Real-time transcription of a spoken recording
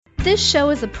This show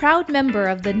is a proud member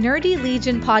of the Nerdy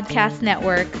Legion Podcast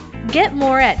Network. Get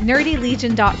more at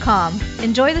nerdylegion.com.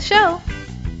 Enjoy the show.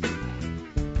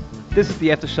 This is the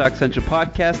Aftershock Central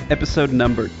Podcast, episode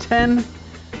number 10.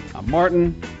 I'm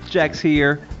Martin. Jack's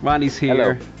here. Ronnie's here.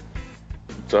 Hello.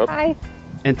 What's up? Hi.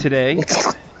 And today...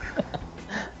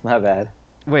 My bad.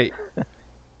 Wait.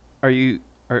 Did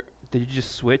you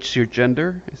just switch your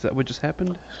gender? Is that what just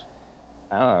happened?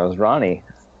 I don't know. It was Ronnie.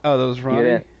 Oh, that was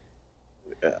Ronnie?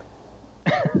 Yeah.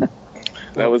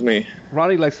 That was me.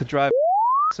 Ronnie likes to drive,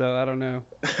 so I don't know.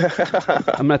 I'm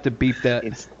going to have to beep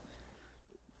that.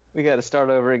 We got to start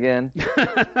over again.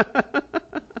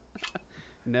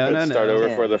 No. Start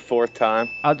over for the fourth time.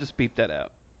 I'll just beep that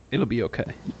out. It'll be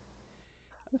okay.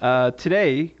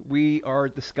 Today, we are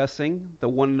discussing the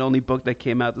one and only book that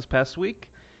came out this past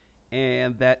week,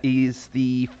 and that is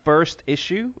the first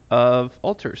issue of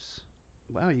Alters.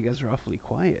 Wow, you guys are awfully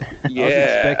quiet. Yeah. I was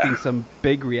expecting some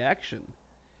big reaction.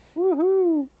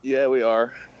 Woohoo! Yeah, we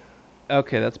are.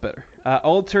 Okay, that's better.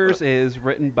 Alters is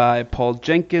written by Paul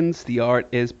Jenkins. The art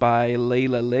is by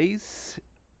Leila Leis.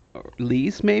 Or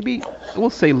Leis, maybe? We'll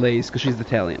say Leis because she's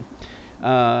Italian.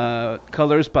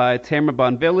 Colors by Tamara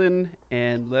Bonvillain,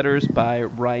 and letters by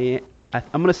Ryan. I'm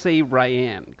going to say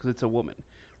Ryan because it's a woman.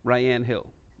 Ryan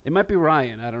Hill. It might be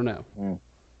Ryan. I don't know.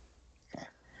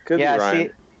 Could be Ryan.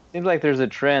 See, seems like there's a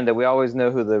trend that we always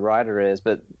know who the writer is,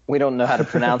 but we don't know how to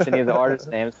pronounce any of the artists'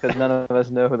 names because none of us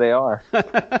know who they are.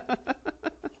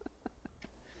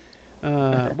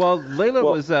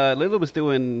 Layla was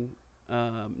doing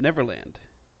Neverland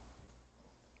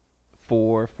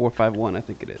for 451, I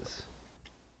think it is.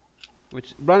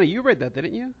 Which, Ronnie, you read that,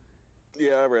 didn't you?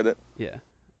 Yeah, I read it. Yeah.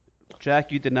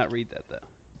 Jack, you did not read that, though.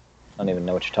 I don't even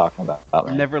know what you're talking about,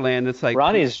 man. Neverland, it's like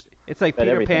Ronnie's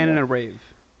Peter Pan in a rave.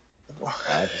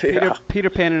 Yeah, Peter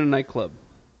Pan in a nightclub.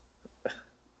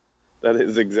 that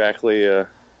is exactly a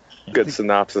good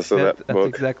synopsis of that That's book.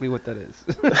 exactly what that is.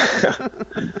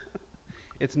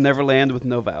 It's Neverland with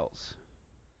no vowels.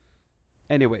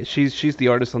 Anyway, she's the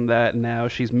artist on that, and now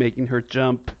she's making her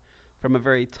jump from a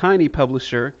very tiny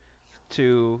publisher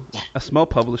to a small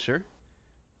publisher.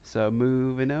 So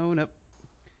moving on up.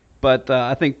 But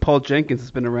I think Paul Jenkins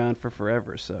has been around for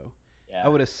forever, so Yeah. I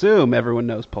would assume everyone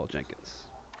knows Paul Jenkins.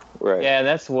 Right. Yeah,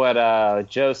 that's what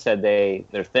Joe said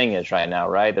their thing is right now,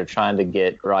 right? They're trying to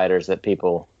get writers that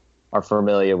people are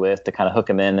familiar with to kind of hook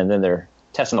them in, and then they're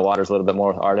testing the waters a little bit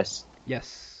more with artists.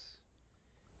 Yes.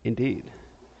 Indeed.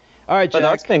 All right, But Jack. the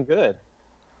art's been good,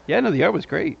 Yeah, no, the art was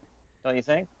great. don't you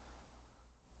think?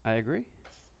 I agree.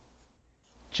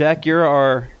 Jack, you're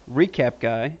our recap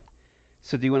guy.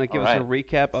 So do you want to give us a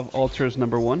recap of Alters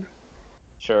number 1?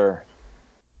 Sure.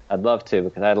 I'd love to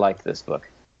because I like this book.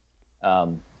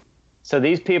 So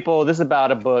these people, this is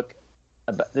about a book.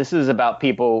 This is about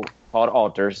people called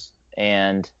Alters.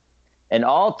 And an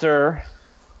alter,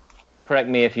 correct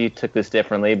me if you took this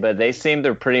differently, but they seem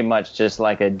to pretty much just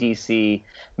like a DC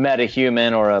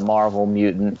metahuman or a Marvel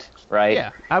mutant, right?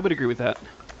 Yeah, I would agree with that.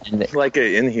 It's like an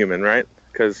inhuman, right?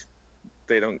 Because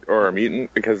they don't, or a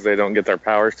mutant because they don't get their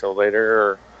powers till later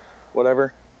or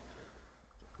whatever.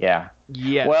 Yeah.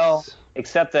 Yes. Well,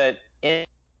 except that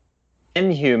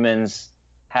Inhumans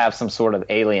have some sort of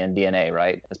alien DNA,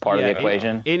 right, as part of the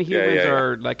equation? Inhumans Yeah.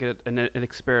 are like an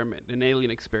experiment, an alien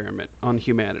experiment on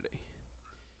humanity.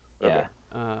 Yeah.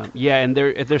 And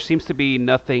there seems to be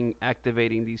nothing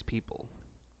activating these people.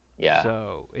 Yeah.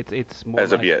 So it's more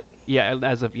As of yet. Yeah,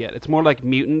 as of yet, it's more like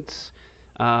mutants.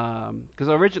 Because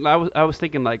originally I was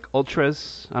thinking like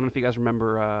Ultras. I don't know if you guys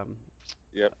remember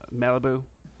Yep. Malibu,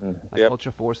 like Yep.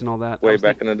 Ultra Force and all that. Way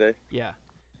back in the day. Yeah.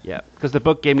 Because the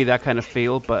book gave me that kind of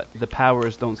feel, but the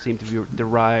powers don't seem to be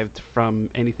derived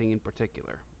from anything in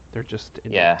particular. They're just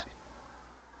innate. Yeah.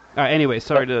 All right. Anyway,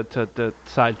 sorry to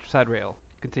side rail.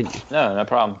 Continue. No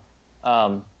problem.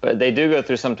 But they do go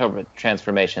through some type of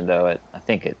transformation, though.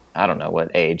 I don't know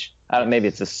what age. Maybe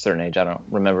it's a certain age. I don't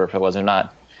remember if it was or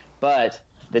not. But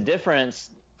the difference,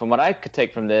 from what I could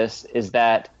take from this, is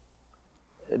that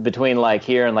between like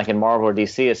here and like in Marvel or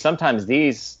DC, is sometimes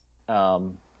these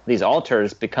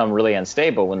alters become really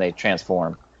unstable when they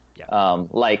transform. Yeah.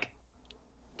 Like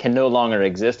can no longer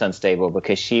exist unstable,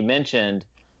 because she mentioned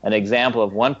an example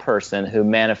of one person who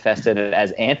manifested it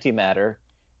as antimatter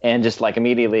and just like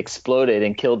immediately exploded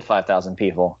and killed 5,000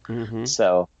 people. Mm-hmm.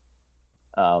 So,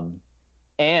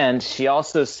 and she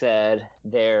also said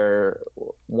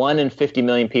 1 in 50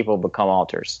 million people become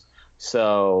alters.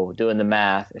 So doing the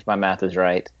math, if my math is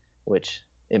right, which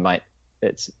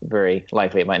it's very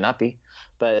likely it might not be,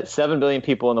 but 7 billion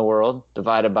people in the world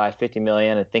divided by 50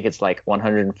 million, I think it's like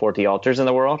 140 alters in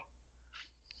the world.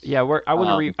 Yeah, I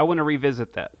want to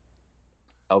revisit that.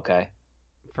 Okay.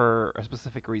 for a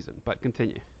specific reason. But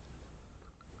continue.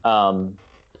 That's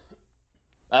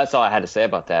all I had to say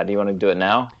about that. Do you want to do it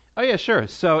now? Oh yeah, sure.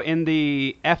 So in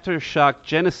the Aftershock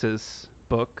Genesis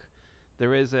book,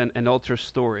 there is an alter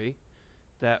story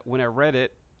that when I read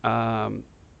it, I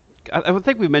would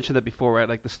think we mentioned that before, right?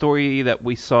 Like the story that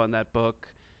we saw in that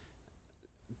book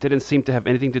didn't seem to have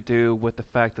anything to do with the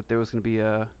fact that there was going to be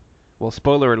well,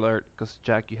 spoiler alert, because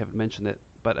Jack, you haven't mentioned it,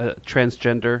 but a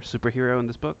transgender superhero in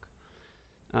this book.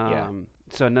 Yeah.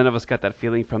 So none of us got that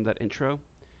feeling from that intro.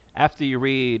 After you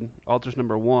read Alters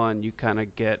number 1, you kind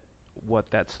of get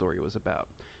what that story was about.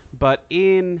 But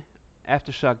in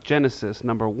Aftershock Genesis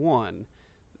number 1,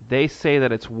 they say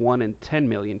that it's 1 in 10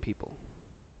 million people,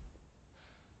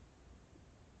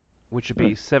 which would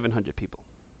be 700 people.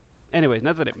 Anyways,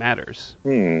 not that it matters.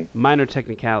 Minor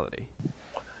technicality.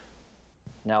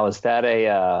 Now, is that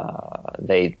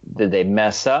did they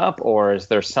mess up, or is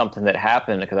there something that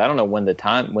happened? Because I don't know when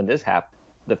this happened,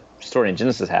 the story in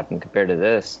Genesis happened compared to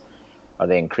this. Are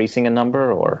they increasing a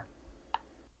number, or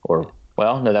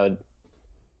well, no, that would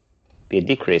be a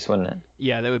decrease, wouldn't it?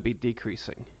 Yeah, that would be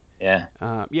decreasing. Yeah.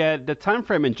 Yeah, the time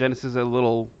frame in Genesis is a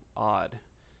little odd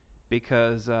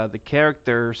because the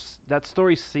characters, that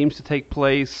story seems to take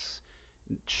place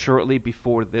shortly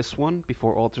before this one,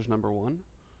 before Alters number 1.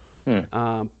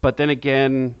 But then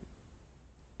again,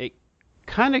 it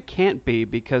kind of can't be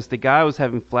because the guy was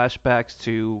having flashbacks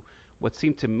to what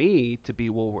seemed to me to be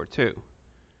World War II.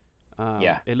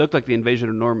 Yeah. It looked like the invasion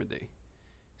of Normandy.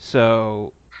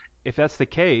 So if that's the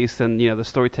case, then the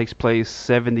story takes place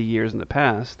 70 years in the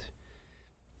past.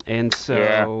 And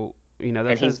so, that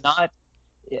And he's not.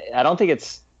 I don't think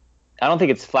it's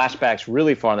flashbacks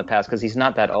really far in the past because he's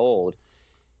not that old.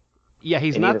 Yeah,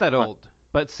 he's not that old.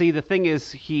 But see, the thing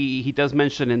is, he does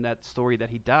mention in that story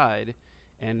that he died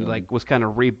and was kind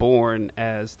of reborn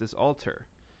as this alter.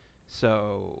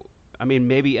 So, I mean,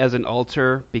 maybe as an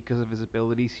alter, because of his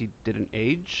abilities, he didn't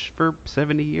age for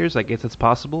 70 years. I guess it's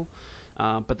possible.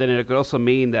 But then it could also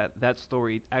mean that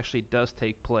story actually does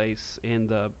take place in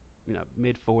the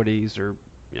mid 40s or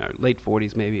late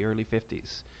 40s, maybe early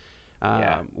 50s.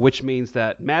 Which means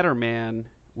that Matter Man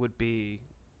would be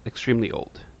extremely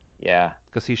old. Yeah.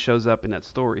 Because he shows up in that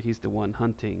story. He's the one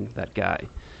hunting that guy.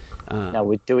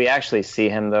 Now, do we actually see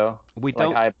him, though? We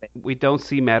don't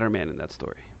see Matter Man in that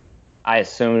story. I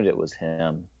assumed it was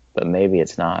him, but maybe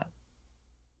it's not.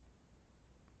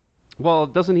 Well,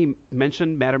 doesn't he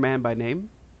mention Matter Man by name?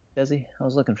 Does he? I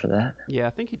was looking for that. Yeah, I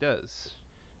think he does.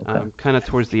 Okay. Kind of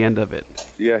towards the end of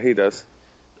it. Yeah, he does.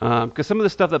 Because some of the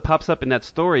stuff that pops up in that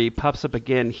story pops up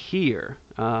again here.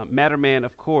 Matter Man,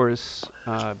 of course,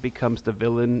 becomes the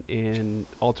villain in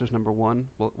Alters number 1.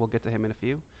 We'll get to him in a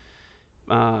few.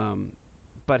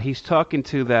 But he's talking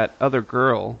to that other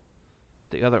girl,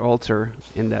 the other alter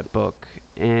in that book,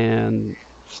 and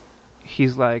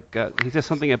he's like, he says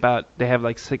something about they have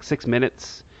like 6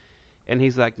 minutes, and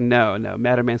he's like, no,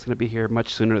 Matter Man's going to be here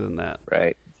much sooner than that.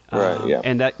 Right. Right, yeah.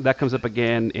 And that comes up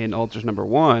again in Alters number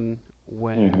 1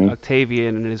 when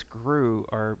Octavian and his crew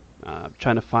are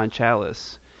trying to find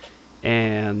Chalice,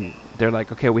 and they're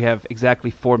like, okay, we have exactly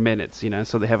 4 minutes,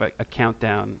 so they have a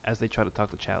countdown as they try to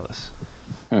talk to Chalice.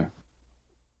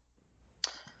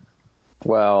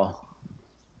 Well,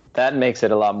 that makes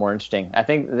it a lot more interesting. I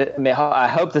think I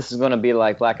hope this is going to be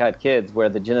like Black Eyed Kids, where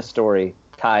the Genesis story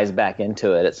ties back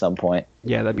into it at some point.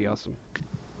 Yeah, that'd be awesome.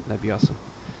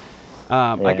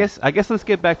 I guess let's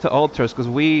get back to alters because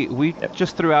we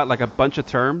just threw out like a bunch of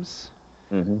terms.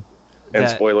 And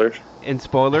spoilers. And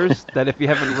spoilers that if you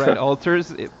haven't read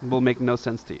alters, it will make no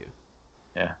sense to you.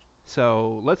 Yeah.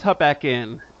 So let's hop back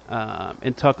in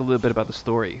and talk a little bit about the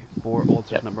story for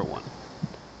alters number 1.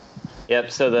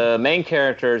 Yep. So the main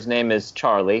character's name is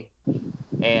Charlie,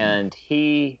 and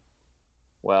she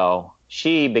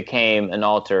became an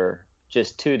alter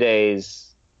just 2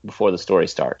 days before the story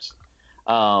starts.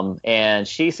 And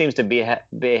she seems to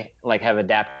have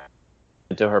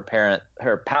adapted to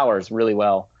her powers really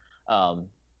well.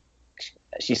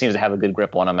 She seems to have a good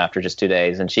grip on them after just 2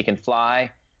 days, and she can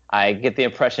fly. I get the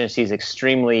impression she's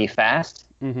extremely fast.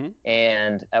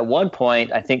 And at one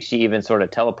point, I think she even sort of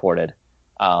teleported.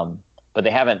 But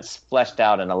they haven't fleshed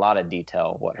out in a lot of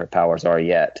detail what her powers are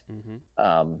yet.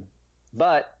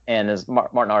 But, and as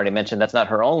Martin already mentioned, that's not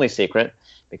her only secret,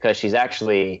 because she's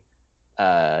actually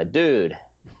a dude,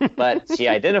 but she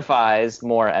identifies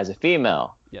more as a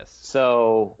female. Yes.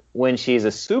 So when she's a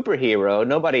superhero,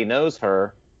 nobody knows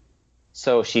her,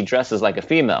 so she dresses like a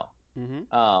female,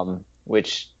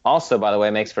 which also, by the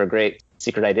way, makes for a great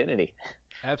secret identity.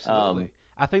 Absolutely.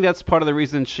 I think that's part of the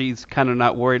reason she's kind of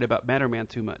not worried about Matter Man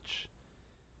too much.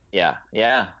 Yeah.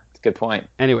 a good point.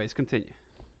 Anyways, continue.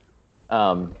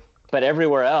 But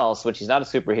everywhere else, when she's not a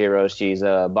superhero,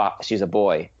 she's a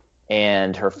boy.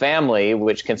 And her family,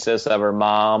 which consists of her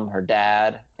mom, her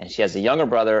dad, and she has a younger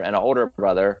brother and an older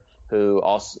brother who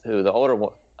the older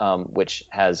which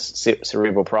has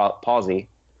cerebral palsy,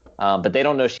 but they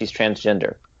don't know she's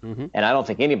transgender. Mm-hmm. And I don't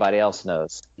think anybody else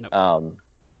knows. Nope.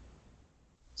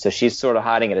 So she's sort of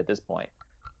hiding it at this point.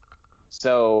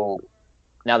 So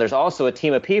now there's also a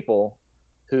team of people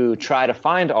who try to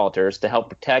find alters to help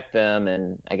protect them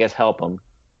and I guess help them.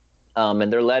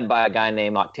 And they're led by a guy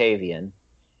named Octavian.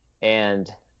 And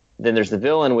then there's the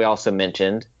villain we also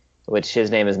mentioned, which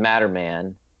his name is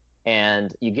Matterman.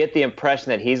 And you get the impression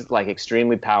that he's like an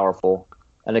extremely powerful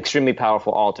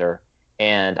alter.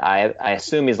 And I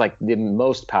assume he's like the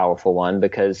most powerful one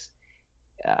because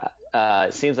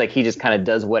it seems like he just kind of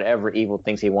does whatever evil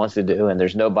things he wants to do. And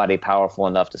there's nobody powerful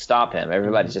enough to stop him.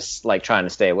 Everybody's just like trying to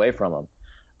stay away from him.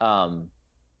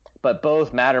 But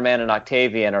both Matterman and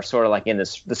Octavian are sort of like they're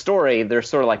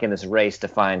sort of like in this race to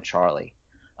find Charlie.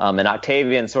 And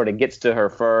Octavian sort of gets to her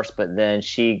first, but then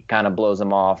she kind of blows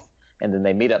him off, and then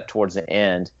they meet up towards the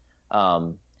end.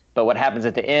 But what happens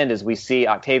at the end is we see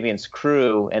Octavian's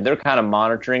crew, and they're kind of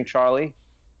monitoring Charlie.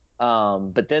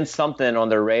 But then something on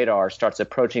their radar starts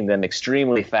approaching them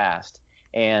extremely fast,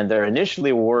 and they're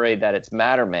initially worried that it's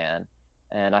Matterman,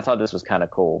 and I thought this was kind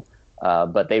of cool.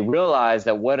 But they realize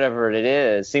that whatever it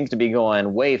is seems to be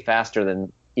going way faster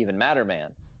than even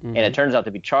Matterman, and it turns out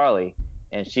to be Charlie,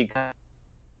 and she kind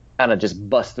of just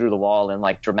busts through the wall in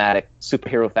like dramatic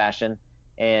superhero fashion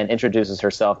and introduces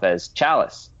herself as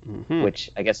Chalice, which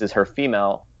I guess is her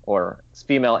female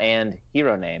and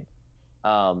hero name.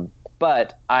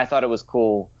 But I thought it was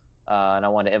cool, and I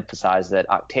want to emphasize that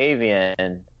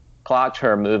Octavian clocked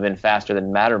her moving faster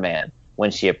than Matterman when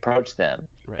she approached them.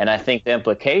 Right. And I think the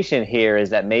implication here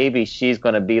is that maybe she's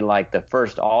going to be like the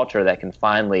first alter that can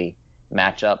finally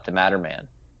match up to Matterman.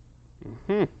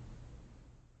 Mm-hmm.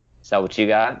 Is that what you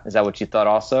got? Is that what you thought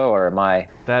also, or am I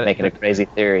making a crazy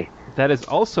theory? That is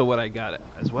also what I got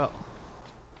as well.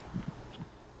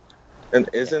 And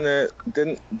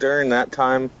during that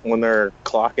time when they're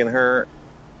clocking her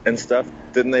and stuff,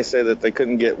 didn't they say that they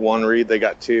couldn't get one read, they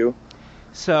got two?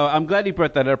 So I'm glad you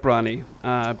brought that up, Ronnie,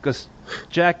 because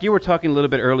Jack, you were talking a little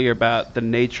bit earlier about the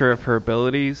nature of her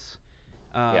abilities.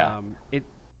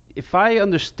 If I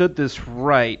understood this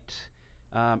right,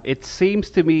 it seems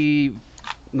to me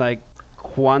like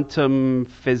quantum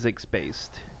physics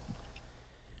based.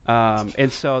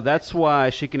 And so that's why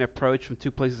she can approach from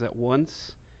two places at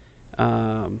once.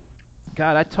 God,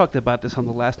 I talked about this on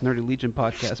the last Nerdy Legion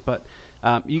podcast, but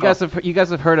you guys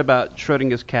have heard about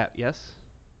Schrodinger's cat, yes?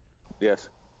 Yes.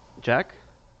 Jack?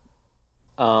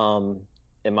 Am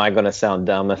I going to sound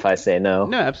dumb if I say no?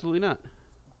 No, absolutely not.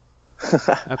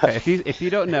 Okay, if you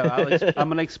don't know, I'm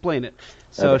going to explain it.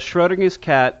 So okay. Schrodinger's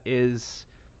cat is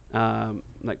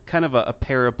like kind of a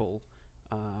parable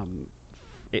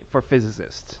for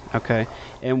physicists, okay?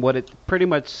 And what it pretty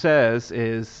much says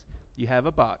is you have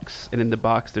a box, and in the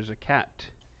box there's a cat.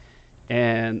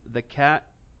 And the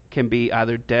cat can be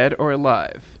either dead or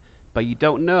alive, but you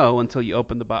don't know until you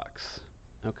open the box,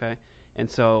 okay?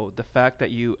 And so the fact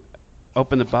that you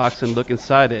open the box and look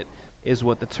inside it is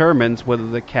what determines whether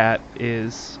the cat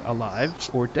is alive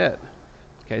or dead.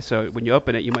 Okay, so when you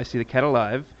open it, you might see the cat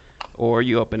alive, or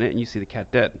you open it and you see the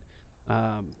cat dead.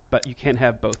 But you can't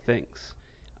have both things.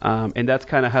 And that's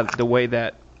kind of how the way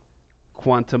that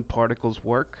quantum particles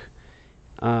work.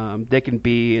 They can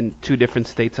be in two different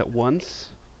states at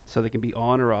once, so they can be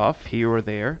on or off, here or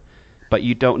there, but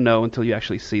you don't know until you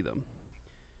actually see them.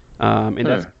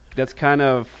 And that's kind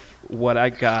of what I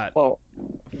got. Well,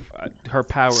 her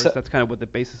powers, that's kind of what the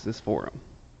basis is for them.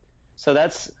 So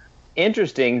that's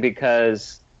interesting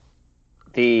because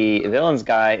the villain's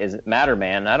guy is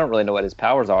Matterman. I don't really know what his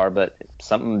powers are, but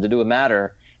something to do with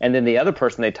matter. And then the other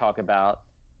person they talk about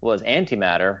was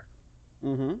antimatter.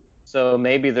 Mm-hmm. So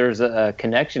maybe there's a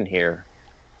connection here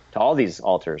to all these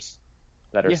alters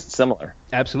that are similar.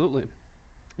 Absolutely.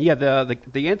 Yeah, the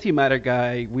antimatter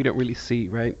guy we don't really see,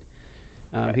 right?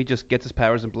 He just gets his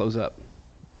powers and blows up.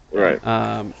 Right.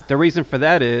 The reason for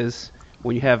that is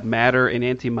when you have matter and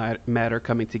antimatter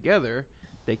coming together,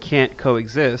 they can't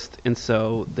coexist, and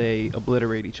so they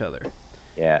obliterate each other.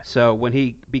 Yeah. So when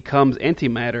he becomes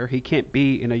antimatter, he can't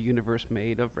be in a universe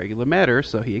made of regular matter,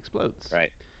 so he explodes.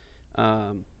 Right.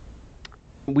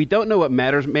 We don't know what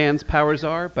Matterman's powers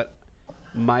are, but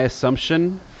my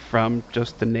assumption from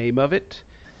just the name of it,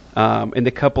 and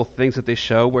the couple things that they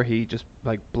show where he just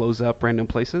like blows up random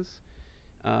places,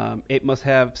 it must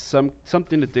have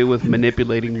something to do with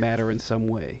manipulating matter in some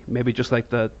way. Maybe just like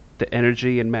the the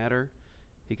energy and matter.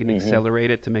 He can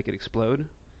accelerate it to make it explode.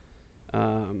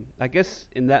 I guess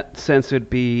in that sense it would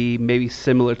be maybe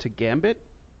similar to Gambit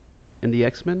in the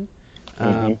X-Men,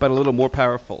 but a little more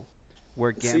powerful,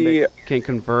 where Gambit can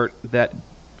convert that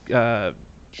the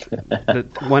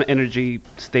one energy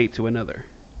state to another.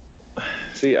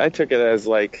 See, I took it as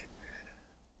like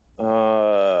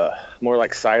more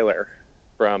like Sylar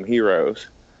from Heroes,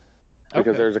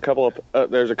 because there's a couple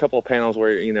of panels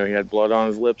where he had blood on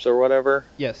his lips or whatever.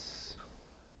 Yes.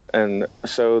 And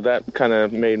so that kind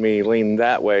of made me lean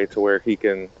that way, to where he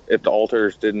can, if the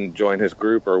alters didn't join his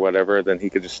group or whatever, then he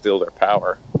could just steal their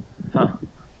power. Huh.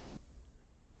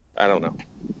 I don't know.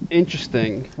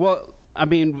 Interesting. Well, I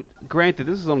mean, granted,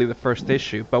 this is only the first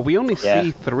issue, but we only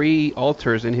see 3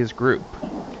 alters in his group.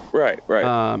 Right.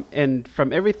 And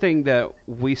from everything that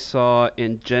we saw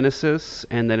in Genesis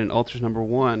and then in Alters number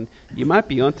 1, you might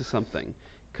be onto something.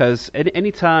 Because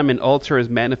any time an alter is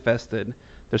manifested,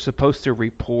 they're supposed to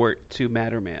report to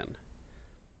Matterman.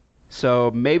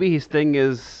 So maybe his thing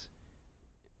is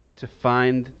to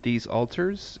find these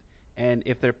alters, and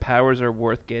if their powers are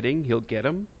worth getting, he'll get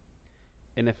them.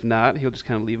 And if not, he'll just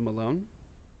kind of leave them alone.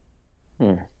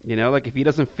 Like if he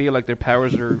doesn't feel like their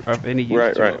powers are of any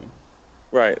use to him.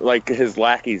 Right, like his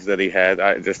lackeys that he had,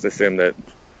 I just assumed that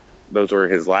those were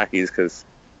his lackeys because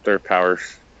their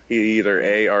powers he either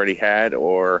A, already had,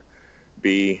 or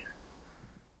B,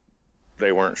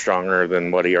 they weren't stronger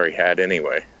than what he already had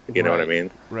anyway. You know what I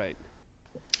mean? Right.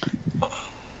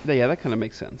 Yeah, that kind of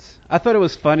makes sense. I thought it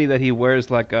was funny that he wears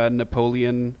like a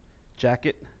Napoleon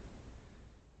jacket.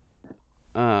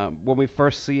 When we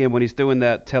first see him, when he's doing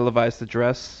that televised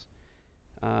address,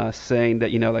 saying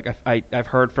that, like I've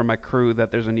heard from my crew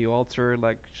that there's a new alter,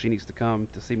 like she needs to come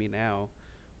to see me now,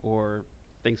 or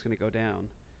things gonna go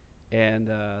down.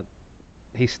 And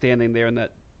he's standing there in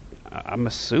that, I'm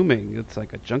assuming it's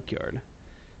like a junkyard.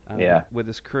 With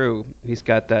his crew. He's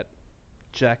got that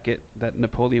jacket that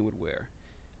Napoleon would wear.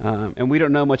 And we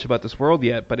don't know much about this world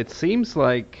yet, but it seems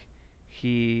like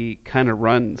he kind of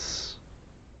runs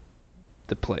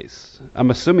the place. I'm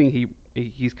assuming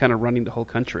he's kind of running the whole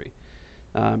country.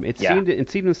 It seemed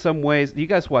in some ways. You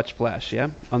guys watch Flash,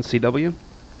 yeah, on CW?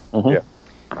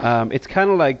 Yeah. It's kind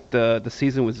of like the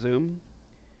season with Zoom,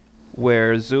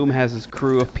 where Zoom has his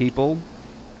crew of people,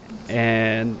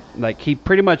 and like he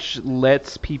pretty much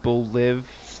lets people live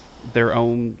their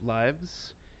own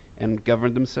lives and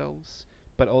govern themselves,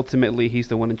 but ultimately he's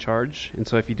the one in charge, and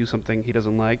so if you do something he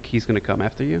doesn't like, he's going to come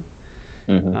after you.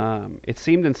 It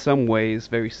seemed in some ways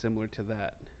very similar to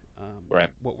that,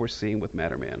 what we're seeing with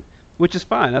Matterman, which is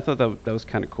fine. I thought that was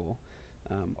kind of cool,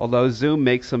 although Zoom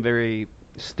makes some very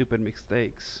stupid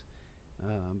mistakes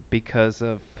because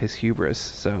of his hubris,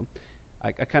 so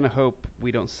I kind of hope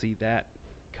we don't see that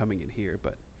coming in here,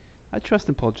 but I trust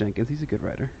in Paul Jenkins. He's a good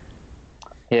writer.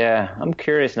 Yeah, I'm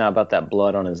curious now about that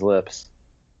blood on his lips,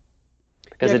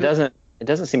 because it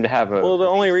doesn't seem to have a. Well, the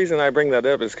only reason I bring that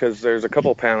up is because there's a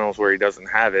couple panels where he doesn't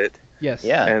have it. Yes.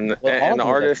 Yeah. And the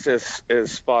artist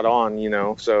is spot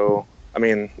on, so I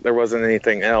mean there wasn't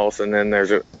anything else, and then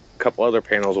there's a couple other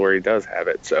panels where he does have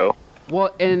it. So.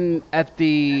 Well, and at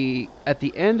the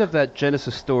end of that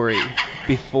Genesis story,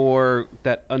 before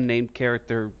that unnamed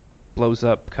character blows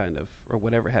up, kind of, or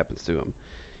whatever happens to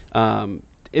him,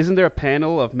 isn't there a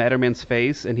panel of Matterman's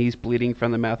face and he's bleeding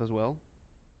from the mouth as well?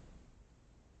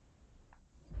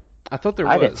 I thought there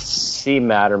was. I didn't see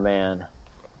Matterman.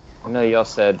 I know y'all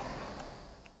said.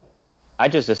 I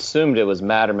just assumed it was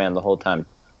Matterman the whole time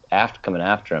coming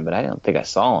after him, but I don't think I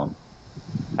saw him.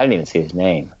 I didn't even see his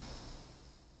name.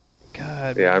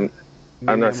 God. Yeah,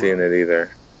 I'm not seeing it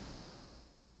either.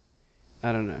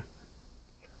 I don't know.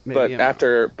 Maybe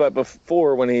But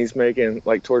before, when he's making,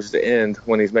 like towards the end,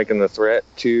 when he's making the threat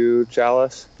to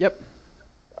Chalice. Yep.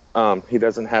 He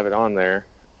doesn't have it on there,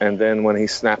 and then when he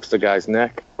snaps the guy's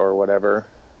neck or whatever.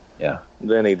 Yeah.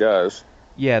 Then he does.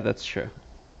 Yeah, that's true.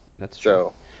 That's true.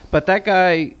 So. But that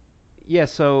guy,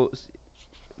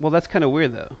 well, that's kind of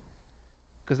weird though,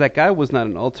 because that guy was not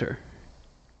an alter.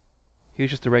 He was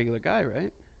just a regular guy,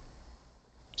 right?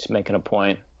 Just making a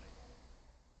point.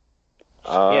 He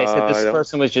said this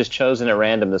person was just chosen at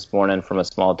random this morning from a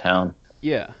small town.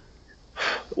 Yeah.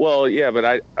 Well, yeah,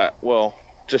 but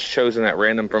just chosen at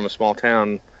random from a small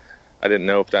town. I didn't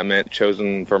know if that meant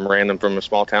chosen from random from a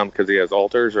small town because he has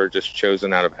alters, or just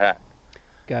chosen out of a hat.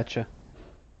 Gotcha.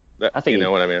 I think you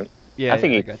know what I mean. Yeah, I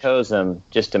think he chose him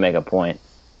just to make a point.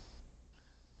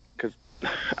 Because,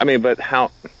 I mean, but how?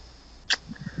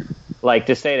 Like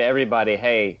to say to everybody,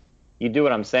 "Hey, you do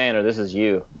what I'm saying, or this is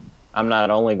you. I'm not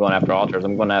only going after alters.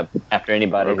 I'm going after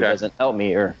anybody who doesn't help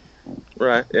me." Or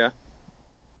right, yeah.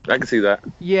 I can see that.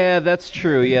 Yeah, that's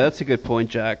true. Yeah, that's a good point,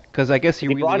 Jack. Because I guess he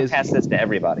He really is. broadcasts this to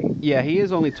everybody. Yeah, he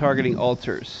is only targeting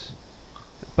alters.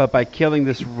 But by killing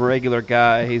this regular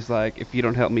guy, he's like, if you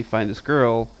don't help me find this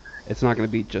girl, it's not going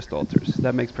to be just alters.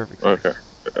 That makes perfect sense.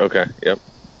 Okay. Yep.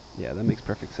 Yeah, that makes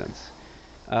perfect sense.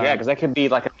 Yeah, because that could be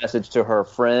like a message to her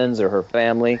friends or her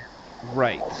family.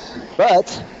 Right.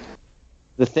 But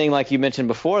the thing, like you mentioned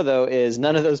before, though, is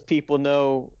none of those people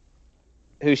know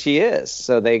who she is,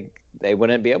 so they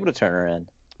wouldn't be able to turn her in.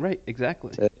 Right,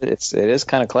 exactly. So it is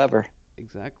kind of clever.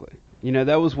 Exactly. You know,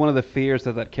 that was one of the fears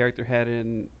that character had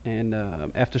in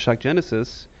Aftershock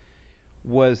Genesis,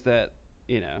 was that,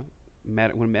 you know,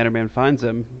 when Matterman finds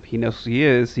him, he knows who he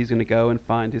is, he's going to go and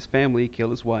find his family,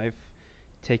 kill his wife,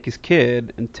 take his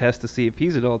kid, and test to see if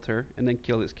he's an alter, and then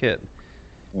kill his kid.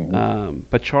 Mm-hmm.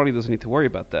 But Charlie doesn't need to worry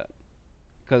about that,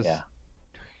 because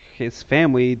his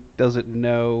family doesn't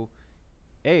know,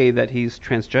 A, that he's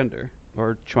transgender,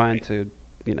 or trying to,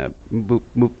 you know,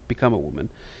 become a woman.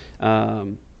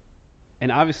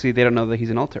 And obviously they don't know that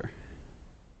he's an alter.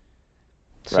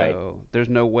 So there's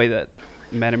no way that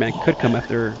Matterman could come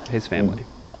after his family.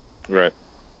 Right.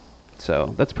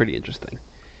 So that's pretty interesting.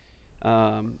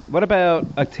 What about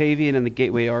Octavian and the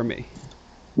Gateway Army?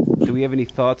 Do we have any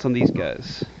thoughts on these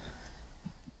guys?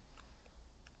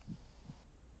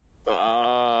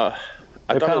 They're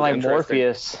kind of like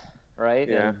Morpheus, right?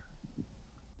 Yeah. And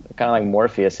kind of like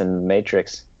Morpheus in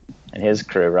Matrix and his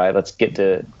crew, right? Let's get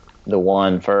to the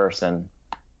one first and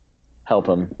help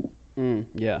him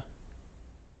Yeah.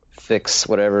 fix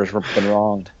whatever's been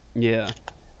wronged. Yeah.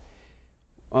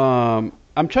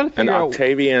 I'm trying to figure out.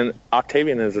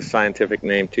 Octavian is a scientific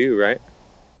name too, right?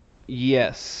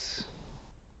 Yes.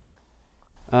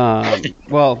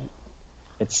 Well,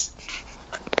 It's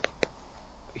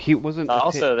he wasn't.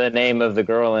 also the name of the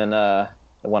girl in the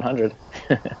 100.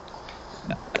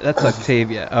 That's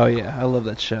Octavia. Oh yeah, I love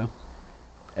that show.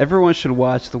 Everyone should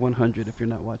watch the 100 if you're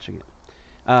not watching it.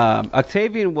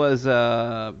 Octavian was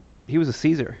he was a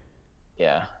Caesar.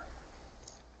 Yeah.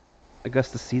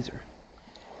 Augustus Caesar.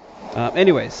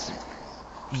 Anyways,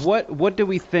 what do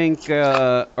we think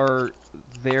are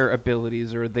their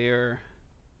abilities or their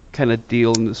kind of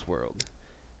deal in this world?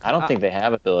 I don't think they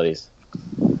have abilities.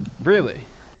 Really?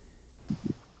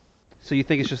 So you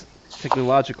think it's just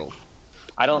technological?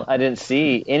 I didn't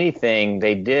see anything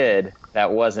they did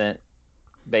that wasn't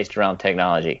based around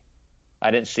technology.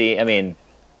 I didn't see. I mean,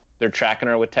 they're tracking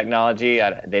her with technology.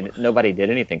 Nobody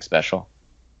did anything special.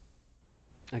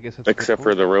 I guess that's except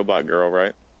for the robot girl,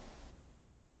 right?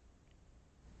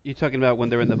 You talking about when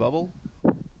they're in the bubble?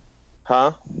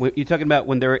 Huh? You talking about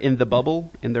when they're in the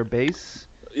bubble in their base?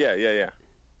 Yeah.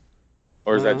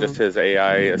 Or is that just his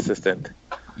AI assistant?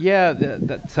 Yeah,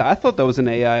 so I thought that was an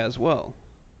AI as well.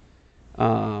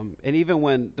 And even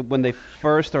when they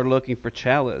first are looking for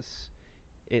Chalice,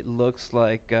 it looks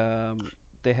like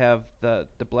they have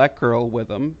the black girl with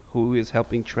them who is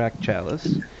helping track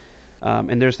Chalice.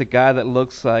 And there's the guy that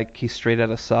looks like he's straight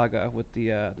out of Saga with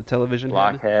the television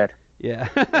Blockhead. Yeah.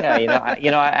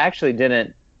 Yeah, I actually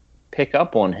didn't pick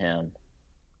up on him.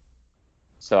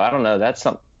 So I don't know. That's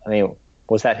something. I mean,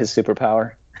 was that his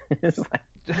superpower? It's like,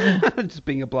 just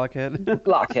being a blockhead.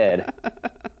 Blockhead.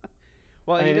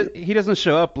 Well, he doesn't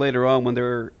show up later on when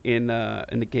they're in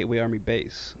the Gateway Army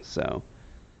base. So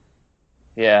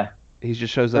yeah, he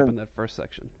just shows up in that first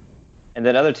section. And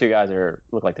then other two guys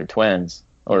look like they're twins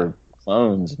or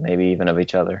clones, maybe even of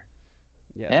each other.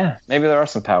 Yeah, maybe there are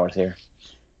some powers here.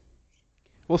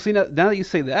 Well, see, now that you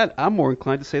say that, I'm more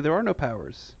inclined to say there are no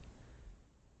powers.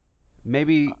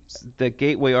 Maybe the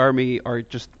Gateway Army are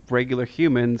just regular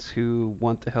humans who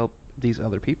want to help these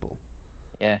other people.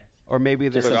 Yeah. Or maybe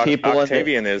there's some people.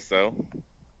 Octavian is, though.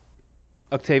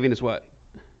 Octavian is what?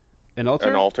 An alter?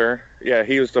 An alter. Yeah,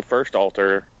 he was the first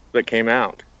alter that came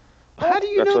out. How do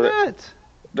you know that?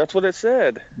 That's what it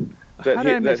said.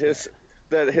 That his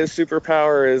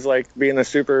superpower is like being a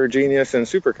super genius and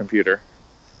supercomputer.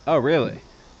 Oh, really?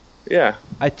 Yeah.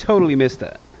 I totally missed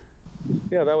that.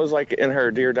 Yeah, that was like in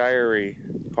her Dear Diary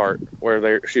part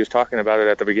where she was talking about it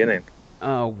at the beginning.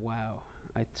 Oh, wow.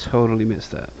 I totally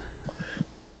missed that.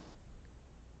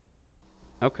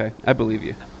 Okay, I believe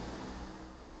you.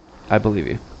 But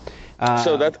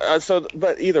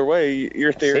either way,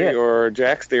 your theory or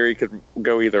Jack's theory could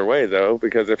go either way, though,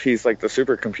 because if he's like the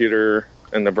supercomputer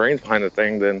and the brains behind the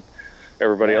thing, then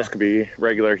everybody else could be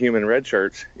regular human red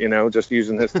shirts, just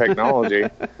using his technology.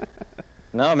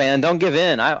 No, man, don't give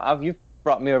in. You've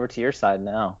brought me over to your side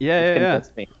now. Yeah.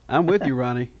 Me. I'm with you,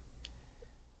 Ronnie.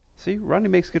 See, Ronnie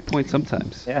makes good points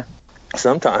sometimes. Yeah.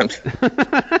 Sometimes.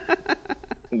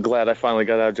 I'm glad I finally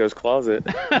got out of Joe's closet.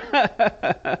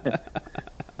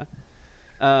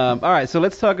 All right, so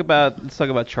let's talk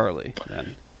about Charlie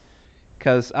then,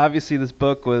 because obviously this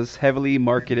book was heavily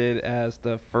marketed as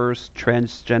the first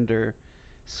transgender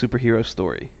superhero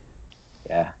story.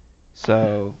 Yeah.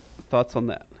 So, thoughts on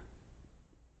that?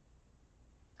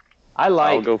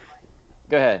 I'll go.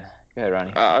 Go ahead,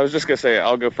 Ronnie. I was just gonna say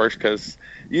I'll go first because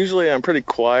usually I'm pretty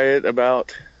quiet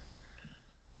about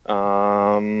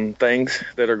things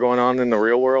that are going on in the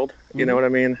real world. You know what I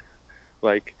mean?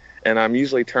 Like, and I'm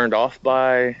usually turned off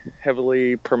by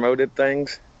heavily promoted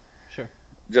things. Sure.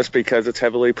 Just because it's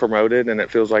heavily promoted and it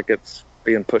feels like it's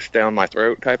being pushed down my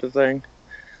throat type of thing.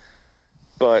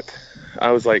 But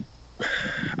I was like,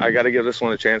 I got to give this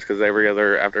one a chance because every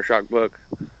other Aftershock book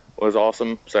was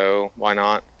awesome, so why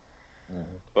not?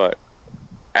 But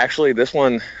actually, this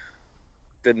one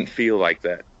didn't feel like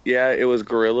that. Yeah, it was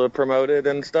guerrilla promoted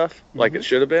and stuff, like it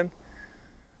should have been,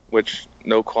 which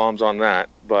no qualms on that.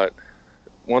 But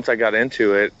once I got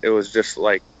into it, it was just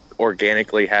like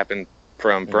organically happened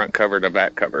from front cover to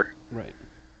back cover. Right.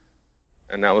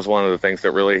 And that was one of the things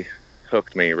that really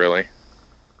hooked me, really.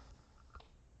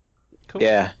 Cool.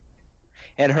 Yeah.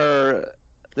 And the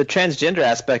transgender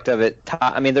aspect of it,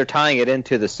 they're tying it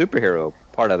into the superhero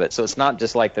part of it. So it's not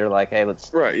just like they're like, hey, let's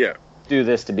do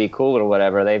this to be cool or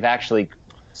whatever. They've actually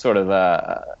sort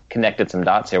of connected some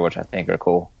dots here, which I think are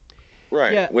cool.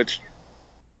 Right. Yeah. Which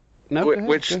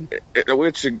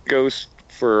goes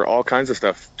for all kinds of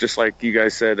stuff. Just like you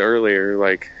guys said earlier,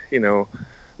 like,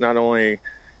 not only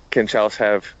can Chalice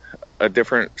have a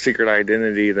different secret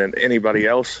identity than anybody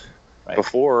else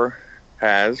before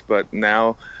has, but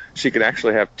now she could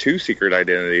actually have two secret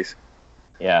identities.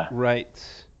 Yeah.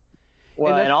 Right.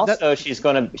 Well, and also she's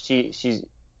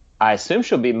I assume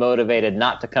she'll be motivated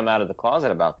not to come out of the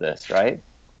closet about this, right?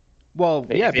 Well,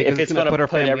 yeah, because if it's going to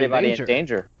put everybody in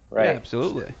danger. Right. Yeah,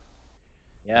 absolutely.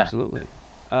 Yeah. Absolutely.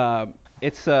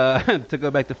 It's to go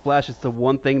back to Flash, it's the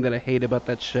one thing that I hate about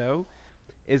that show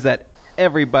is that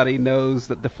everybody knows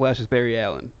that the Flash is Barry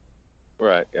Allen.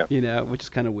 Right, yeah. Which is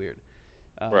kind of weird.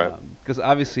 Right. Because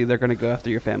obviously they're going to go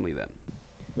after your family then.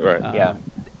 Right. Yeah.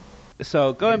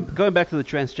 So going back to the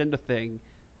transgender thing,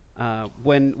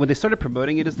 when they started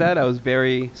promoting it as that, I was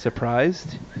very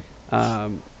surprised.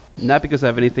 Not because I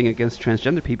have anything against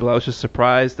transgender people. I was just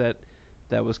surprised that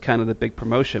was kind of the big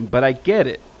promotion. But I get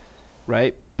it,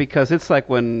 right? Because it's like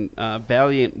when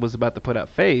Valiant was about to put out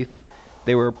Faith,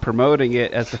 they were promoting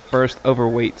it as the first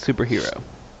overweight superhero.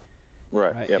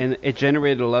 Right. Yep. And it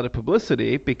generated a lot of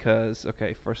publicity because,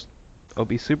 first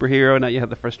obese superhero, now you have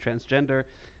the first transgender,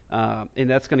 and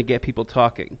that's going to get people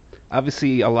talking.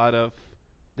 Obviously, a lot of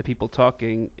the people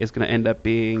talking is going to end up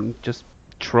being just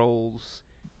trolls,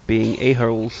 being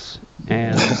a-holes,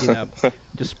 and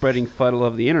just spreading FUD all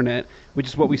over the internet, which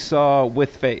is what we saw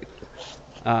with Faith.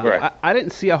 Right. I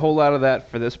didn't see a whole lot of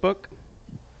that for this book.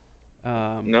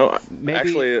 No, maybe,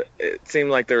 actually, it seemed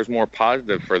like there was more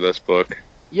positive for this book.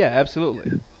 Yeah,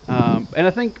 absolutely. And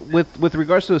I think with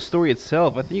regards to the story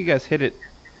itself, I think you guys hit it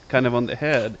kind of on the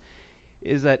head,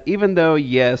 is that even though,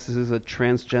 yes, this is a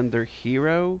transgender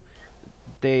hero,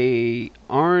 they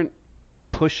aren't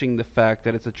pushing the fact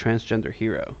that it's a transgender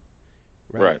hero.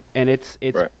 Right. And it's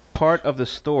part of the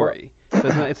story. So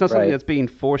it's not something that's being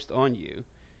forced on you.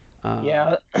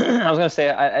 Yeah, I was going to say,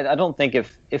 I don't think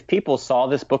if people saw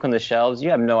this book on the shelves,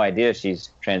 you have no idea she's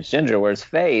transgender, whereas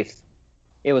Faith,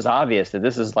 it was obvious that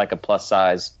this is like a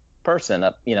plus-size person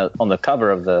up, on the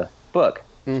cover of the book.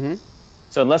 Mm-hmm.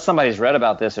 So unless somebody's read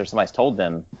about this or somebody's told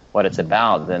them what it's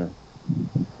about, then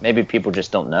maybe people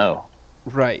just don't know.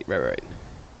 Right.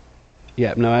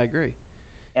 Yeah, no, I agree.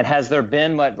 And has there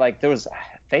been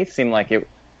Faith seemed like there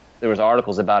was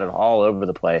articles about it all over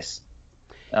the place.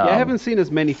 I haven't seen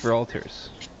as many for Alters.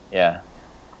 Yeah.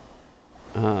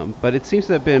 But it seems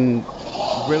to have been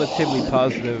relatively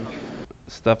positive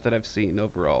stuff that I've seen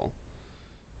overall.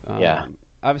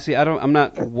 Obviously, I'm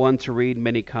not one to read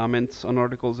many comments on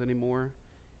articles anymore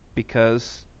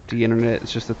because the internet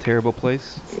is just a terrible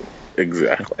place.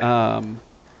 Exactly.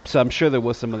 So I'm sure there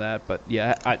was some of that, but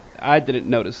yeah, I didn't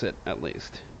notice it at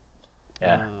least.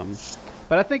 Yeah.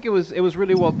 But I think it was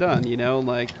really well done.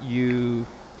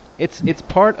 It's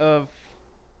part of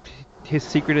his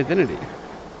secret identity.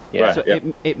 Yeah. So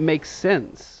it makes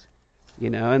sense.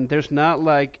 And there's not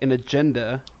like an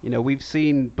agenda. We've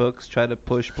seen books try to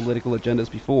push political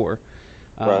agendas before.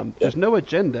 There's no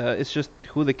agenda. It's just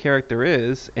who the character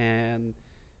is, and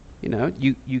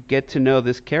you get to know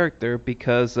this character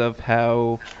because of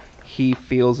how he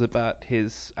feels about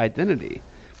his identity.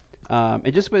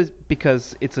 And just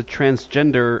because it's a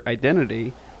transgender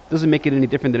identity doesn't make it any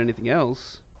different than anything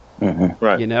else. Mm-hmm.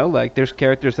 Right. Like there's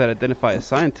characters that identify as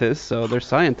scientists, so they're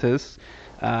scientists.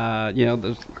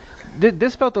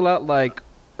 This felt a lot like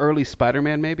early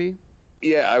Spider-Man, maybe.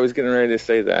 Yeah, I was getting ready to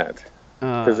say that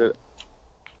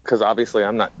because obviously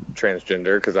I'm not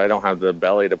transgender because I don't have the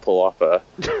belly to pull off a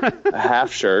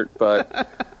half shirt, but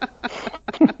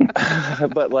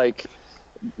but like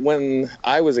when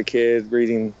I was a kid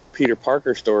reading Peter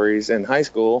Parker stories in high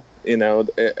school,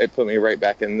 it put me right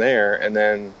back in there. And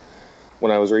then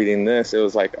when I was reading this, it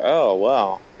was like, oh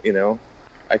wow,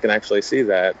 I can actually see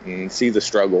that and see the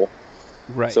struggle.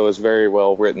 Right. So it's very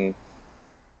well written.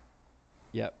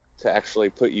 Yep. To actually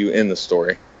put you in the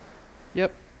story.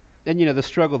 Yep. And the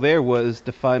struggle there was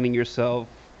defining yourself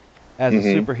as a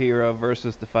superhero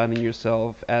versus defining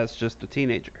yourself as just a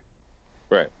teenager.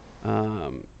 Right.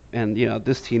 And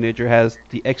this teenager has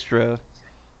the extra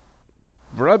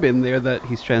rub in there that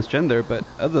he's transgender, but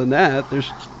other than that, there's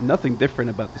nothing different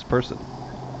about this person.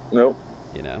 Nope.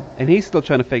 And he's still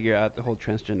trying to figure out the whole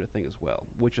transgender thing as well,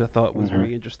 which I thought was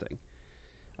very interesting.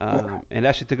 And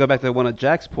actually, to go back to one of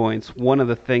Jack's points, one of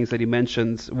the things that he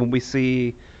mentions when we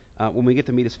get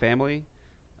to meet his family,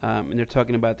 and they're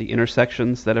talking about the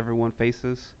intersections that everyone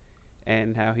faces,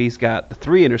 and how he's got the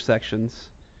 3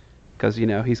 intersections, because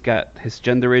he's got his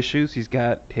gender issues, he's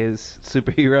got his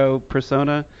superhero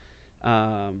persona,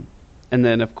 and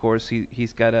then of course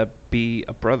he's got to be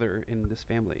a brother in this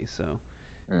family. So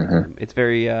it's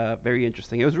very very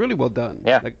interesting. It was really well done.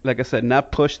 Yeah. Like I said,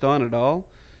 not pushed on at all.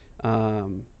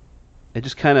 It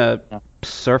just kind of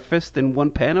surfaced in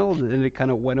one panel, and then it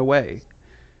kind of went away.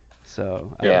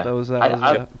 So I thought that was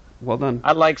well done.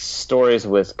 I like stories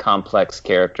with complex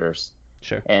characters.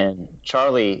 Sure. And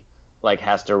Charlie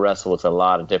has to wrestle with a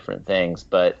lot of different things,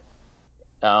 but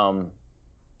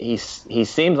he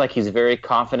seems like he's very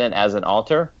confident as an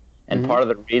alter, and part of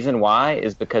the reason why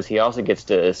is because he also gets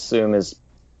to assume his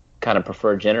kind of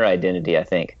preferred gender identity, I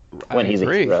think, when he's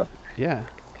a hero. Yeah.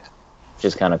 Which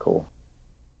is kind of cool.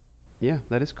 Yeah,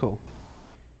 that is cool.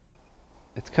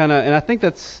 It's kind of, and I think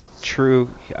that's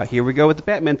true. Here we go with the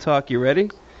Batman talk. You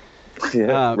ready?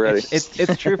 Yeah, ready.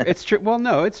 It's true. It's true. Well,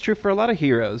 no, it's true for a lot of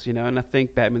heroes, and I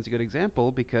think Batman's a good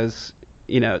example because,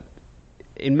 in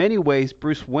many ways,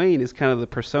 Bruce Wayne is kind of the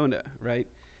persona, right?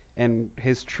 And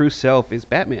his true self is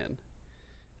Batman.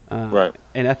 Right.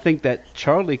 And I think that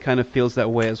Charlie kind of feels that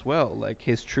way as well. Like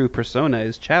his true persona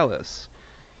is Chalice.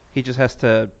 He just has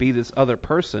to be this other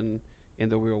person in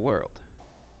the real world.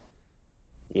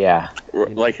 Yeah.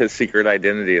 Like his secret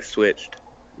identity is switched.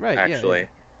 Right. Actually.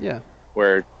 Yeah.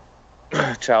 Where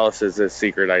Chalice is his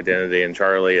secret identity and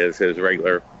Charlie is his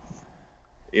regular.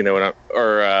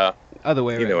 Other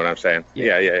way. You know what I'm saying?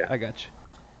 Yeah. I got you.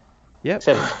 Yep.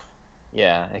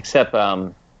 Except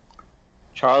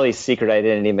Charlie's secret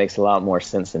identity makes a lot more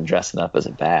sense than dressing up as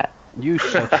a bat. You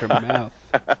shut your mouth.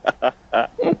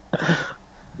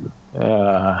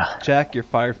 Jack, you're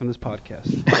fired from this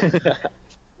podcast.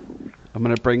 I'm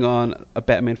going to bring on a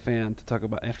Batman fan to talk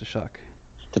about Aftershock.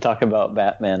 To talk about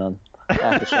Batman on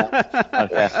Aftershock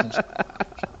podcast.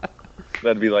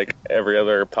 That'd be like every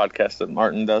other podcast that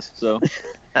Martin does. So,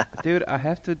 dude, I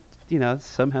have to,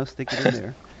 somehow stick it in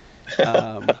there.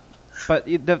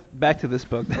 But back to this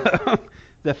book.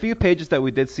 The few pages that we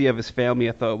did see of his family,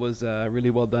 I thought was really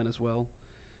well done as well.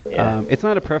 Yeah. It's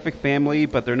not a perfect family,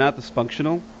 but they're not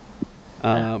dysfunctional.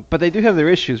 But they do have their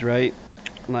issues, right?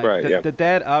 Like the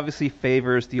dad obviously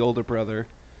favors the older brother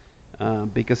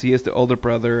because he is the older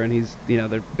brother, and he's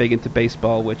they're big into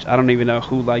baseball, which I don't even know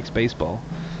who likes baseball.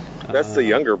 That's the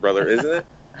younger brother, isn't it?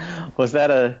 Was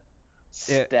that a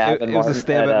stab? It was a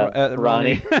stab at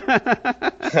Ronnie. He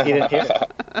didn't hear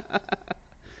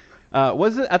it.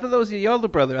 Was it? I thought that was the older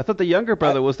brother. I thought the younger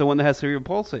brother was the one that has cerebral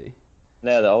palsy.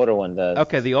 No, the older one does.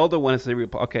 Okay, the older one is cerebral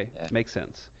palsy. Okay, yeah. Makes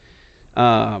sense.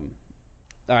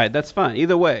 All right, that's fine.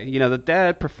 Either way, the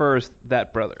dad prefers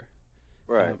that brother.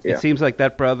 Right. It seems like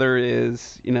that brother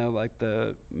is, like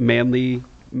the manly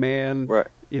man. Right.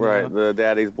 Right. The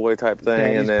daddy's boy type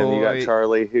thing, and then you got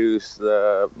Charlie, who's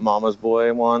the mama's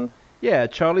boy one. Yeah,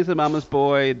 Charlie's the mama's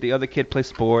boy. The other kid plays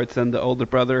sports, and the older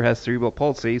brother has cerebral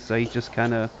palsy, so he just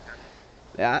kind of.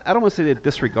 I don't want to say they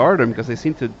disregard him because they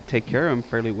seem to take care of him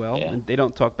fairly well, and they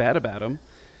don't talk bad about him.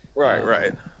 Right.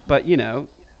 Right. But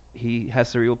he has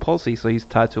cerebral palsy, so he's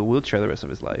tied to a wheelchair the rest of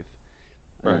his life.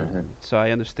 Right. So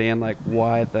I understand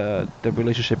why the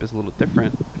relationship is a little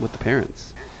different with the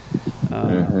parents.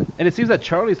 And it seems that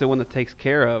Charlie's the one that takes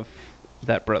care of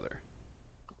that brother.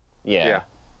 Yeah.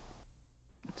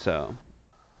 So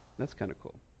that's kind of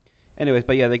cool. Anyways,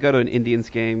 but yeah, they go to an Indians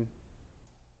game.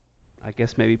 I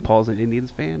guess maybe Paul's an Indians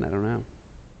fan. I don't know.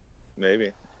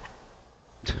 Maybe.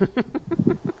 I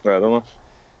don't know.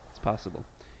 It's possible.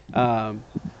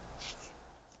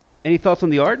 Any thoughts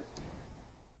on the art?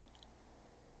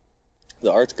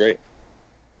 The art's great.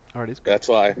 Art is good. That's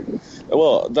why.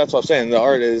 Well, that's what I'm saying. The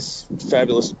art is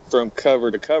fabulous from cover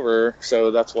to cover.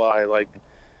 So that's why, like,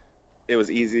 it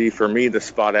was easy for me to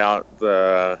spot out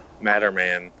the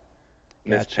Matterman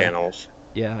panels.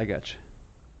 Yeah, I got you.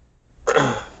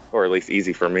 Or at least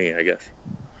easy for me, I guess.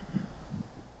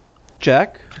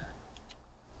 Jack?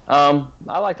 I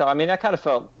liked it. I mean, I kind of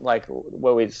felt like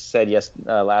what we said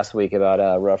last week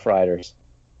about Rough Riders.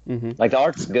 Mm-hmm. Like, the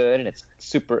art's good, and it's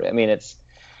super. I mean, it's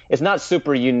not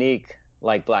super unique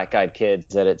like Black Eyed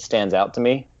Kids that it stands out to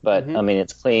me, but I mean,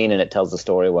 it's clean and it tells the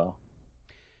story well.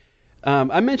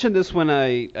 I mentioned this when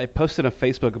I posted on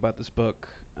Facebook about this book,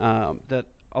 that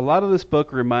a lot of this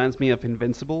book reminds me of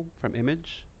Invincible from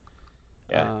Image.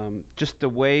 Yeah. Just the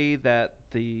way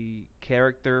that the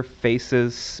character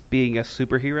faces being a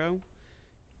superhero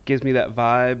gives me that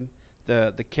vibe.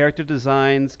 The character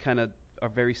designs kind of are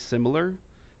very similar.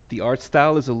 The art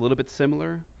style is a little bit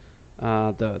similar.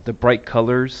 The bright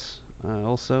colors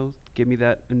also give me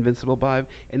that Invincible vibe,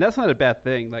 and that's not a bad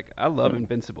thing. Like, I love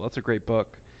Invincible. It's a great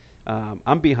book.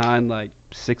 I'm behind like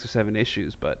 6 or 7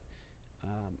 issues, but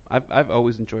I've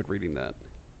always enjoyed reading that.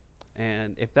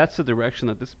 And if that's the direction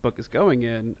that this book is going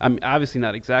in, I'm obviously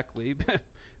not exactly,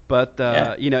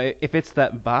 but you know, if it's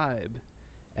that vibe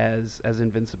as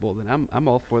Invincible, then I'm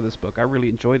all for this book. I really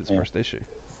enjoyed its first issue.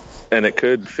 And it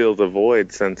could fill the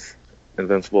void since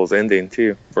Invincible's ending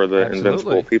too for the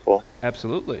Invincible people.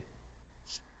 Absolutely.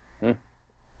 Yeah.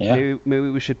 Maybe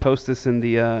we should post this in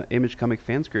the Image Comic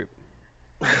fans group.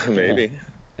 Maybe.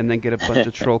 And then get a bunch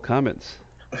of troll comments.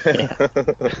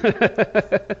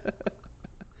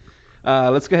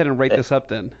 Let's go ahead and rate this up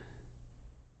then.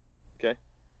 Okay.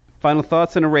 Final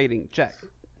thoughts and a rating, Jack.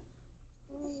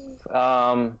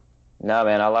 No,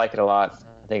 man, I like it a lot.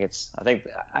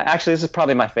 Actually this is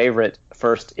probably my favorite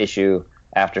first issue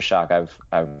Aftershock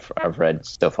I've read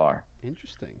so far.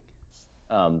 Interesting.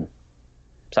 So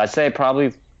I'd say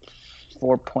probably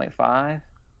 4.5.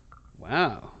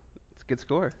 Wow, that's a good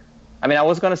score. I mean, I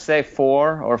was going to say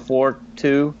 4 or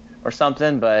 4.2 or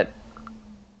something, but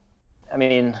I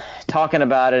mean, talking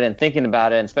about it and thinking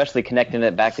about it, and especially connecting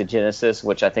it back to Genesis,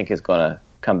 which I think is going to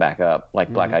come back up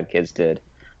like Black Eyed Kids did,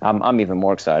 I'm even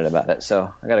more excited about it.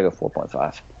 So I got to go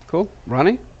 4.5. Cool.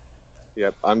 Ronnie?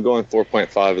 Yep, I'm going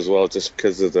 4.5 as well, just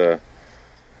because of the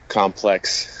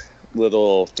complex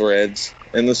little threads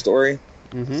in the story.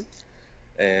 Mm-hmm.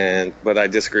 But I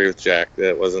disagree with Jack that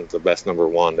it wasn't the best number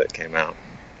 1 that came out.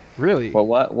 Really? Well,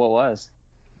 what was?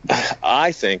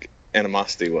 I think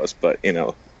Animosity was, but you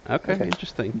know. Okay.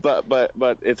 Interesting. But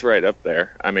it's right up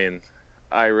there. I mean,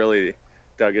 I really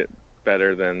dug it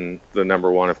better than the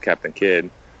number 1 of Captain Kidd.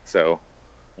 So.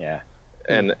 Yeah.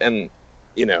 And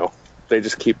you know, they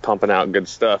just keep pumping out good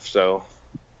stuff. So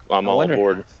I'm all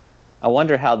aboard. I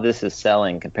wonder how this is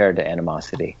selling compared to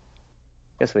Animosity.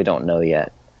 Guess we don't know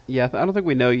yet. Yeah, I don't think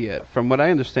we know yet. From what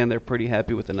I understand, they're pretty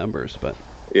happy with the numbers, but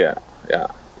yeah.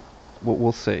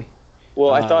 We'll see.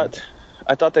 Well,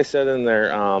 I thought they said in their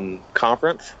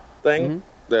conference thing,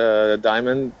 the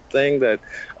Diamond thing, that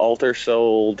Alter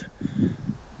sold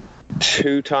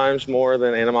 2 times more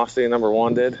than Animosity number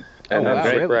 1 did, and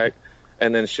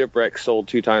then Shipwreck sold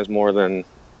 2 times more than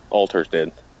Alters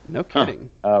did. No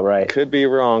kidding. Oh, right. Could be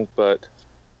wrong, but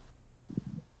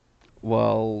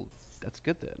well, that's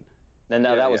good then.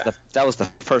 No, that was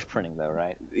the first printing though,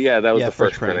 right? Yeah, that was the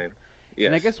first printing. Yes.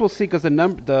 And I guess we'll see, because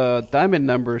the Diamond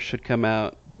numbers should come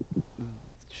out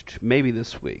maybe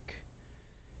this week.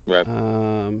 Right.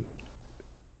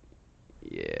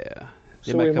 Yeah.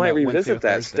 So we might revisit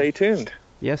that. Stay tuned.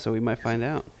 Yeah, so we might find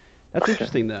out. That's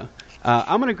interesting, though.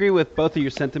 I'm going to agree with both of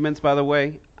your sentiments, by the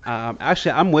way.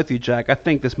 Actually, I'm with you, Jack. I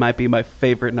think this might be my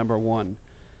favorite number 1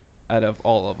 out of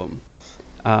all of them.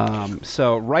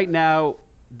 So right now,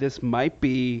 this might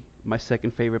be my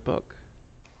second favorite book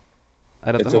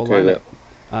out of the whole lineup.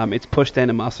 It's pushed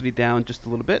Animosity down just a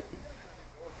little bit.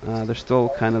 They're still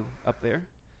kind of up there.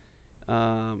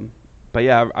 But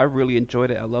yeah, I really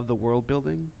enjoyed it. I love the world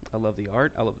building. I love the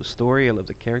art. I love the story. I love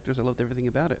the characters. I loved everything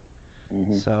about it.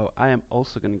 Mm-hmm. So I am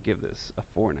also going to give this a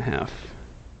 4.5.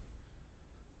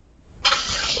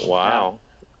 Wow.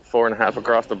 4.5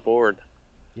 across the board.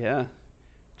 Yeah.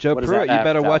 Joe Pruitt, you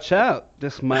better watch out.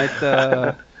 This might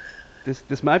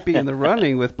this might be in the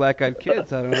running with Black Eyed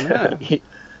Kids. I don't know.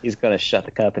 He's going to shut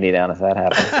the company down if that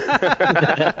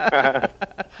happens.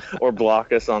 Or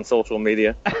block us on social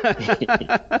media.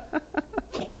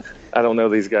 I don't know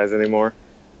these guys anymore.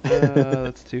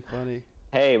 That's too funny.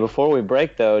 Hey, before we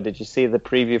break, though, did you see the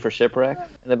preview for Shipwreck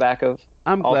in the back of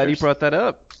I'm glad you brought that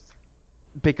up.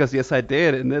 Because, yes, I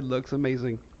did, and it looks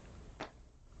amazing.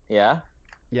 Yeah?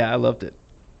 Yeah, I loved it.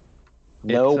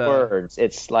 No It's, words.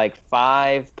 It's like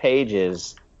 5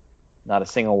 pages, not a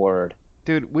single word.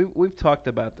 Dude, we've talked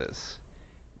about this.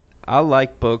 I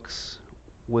like books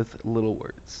with little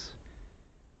words.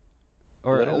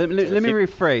 Or Little? let me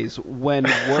rephrase. When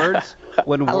words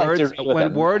when I like to words read with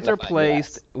when a words are magnifying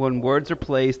glass.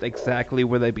 placed exactly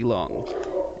where they belong,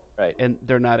 Right. and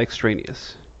they're not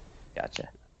extraneous. Gotcha.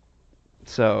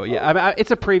 So yeah,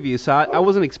 it's a preview, so I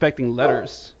wasn't expecting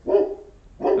letters.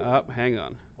 Oh, hang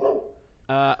on.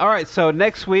 All right, so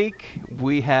next week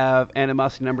we have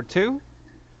Animosity number 2,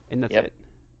 and that's Yep. it.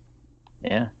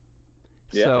 Yeah.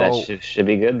 Yeah. So That should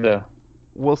be good, though.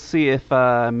 we'll see if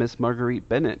Miss Marguerite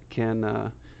Bennett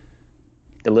can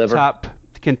Deliver.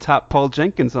 top Paul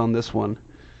Jenkins on this one.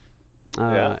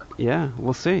 Yeah,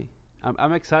 we'll see.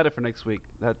 I'm excited for next week.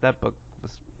 That book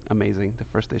was amazing, the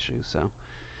first issue. So,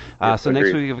 Yes, so next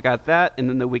agreed. week we've got that, and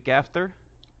then the week after,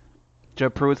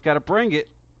 Joe Pruitt's got to bring it.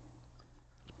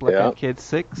 Black Yeah. Eyed Kids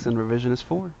 6 and Revisionist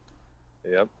 4.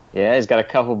 Yep. Yeah, he's got a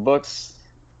couple books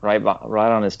right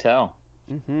on his tail.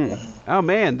 Oh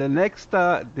man, the next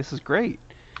this is great.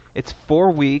 It's 4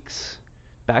 weeks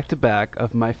back to back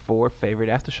of my 4 favorite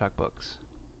Aftershock books.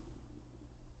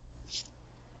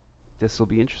 This will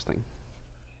be interesting.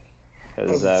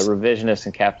 Because Revisionist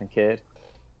and Captain Kidd.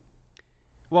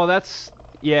 Well,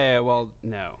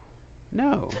 no.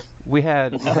 We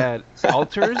had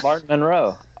Alters, Martin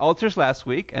Monroe. Alters last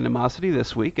week, Animosity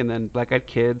this week, and then Black Eyed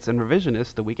Kids and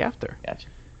Revisionist the week after. Gotcha.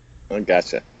 I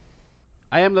gotcha.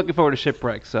 I am looking forward to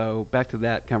Shipwreck, so back to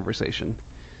that conversation.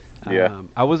 Yeah.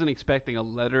 I wasn't expecting a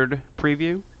lettered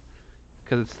preview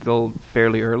because it's still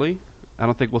fairly early. I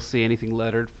don't think we'll see anything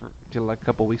lettered till like a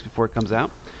couple weeks before it comes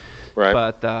out. Right.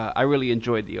 But I really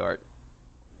enjoyed the art.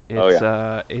 It's,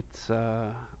 Oh,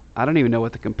 yeah. I don't even know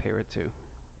what to compare it to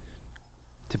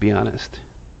be honest.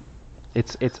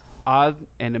 It's odd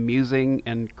and amusing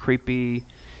and creepy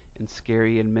and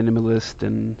scary and minimalist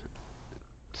and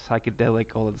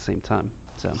psychedelic all at the same time.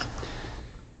 So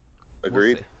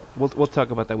Agreed. We'll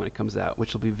talk about that when it comes out,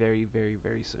 which will be very, very,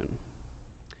 very soon.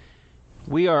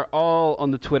 We are all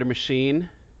on the Twitter machine.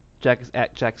 Jack is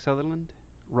at Jack Sutherland.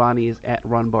 Ronnie is at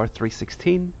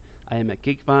RonBar316. I am at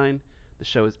Geekvine. The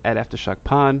show is at Aftershock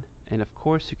Pod. And of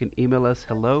course, you can email us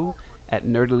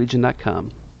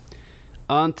hello@nerdylegion.com.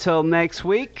 Until next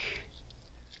week,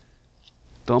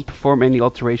 don't perform any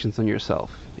alterations on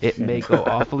yourself. It may go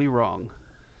awfully wrong.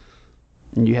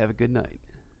 And you have a good night.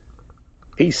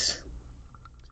 Peace.